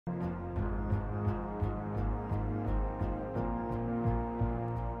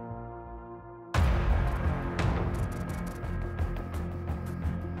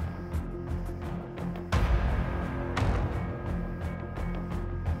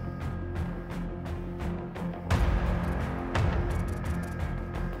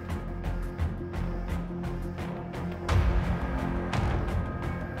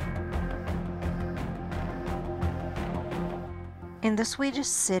In the Swedish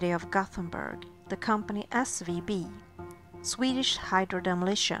city of Gothenburg, the company SVB, Swedish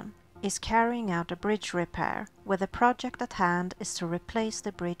Hydrodemolition, is carrying out a bridge repair, where the project at hand is to replace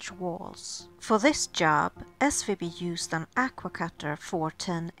the bridge walls. For this job, SVB used an Aqua Cutter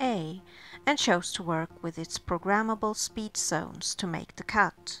 410A and chose to work with its programmable speed zones to make the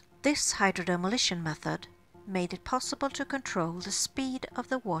cut. This hydrodemolition method made it possible to control the speed of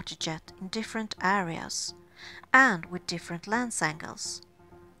the water jet in different areas and with different lance angles.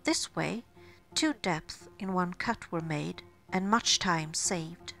 This way, 2 depths in one cut were made and much time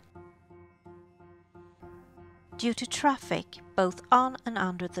saved. Due to traffic both on and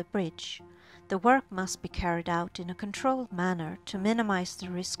under the bridge, the work must be carried out in a controlled manner to minimize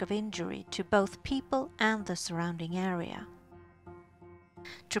the risk of injury to both people and the surrounding area.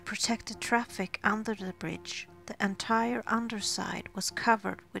 To protect the traffic under the bridge, the entire underside was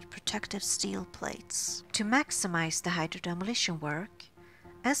covered with protective steel plates. To maximize the hydrodemolition work,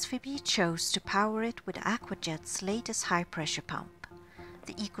 SVB chose to power it with Aquajet's latest high-pressure pump,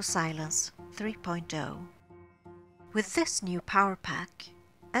 the Ecosilence 3.0. With this new power pack,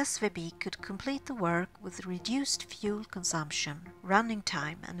 SVB could complete the work with reduced fuel consumption, running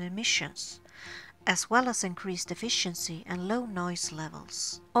time and emissions, as well as increased efficiency and low noise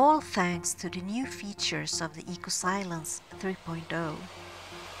levels, all thanks to the new features of the Ecosilence 3.0.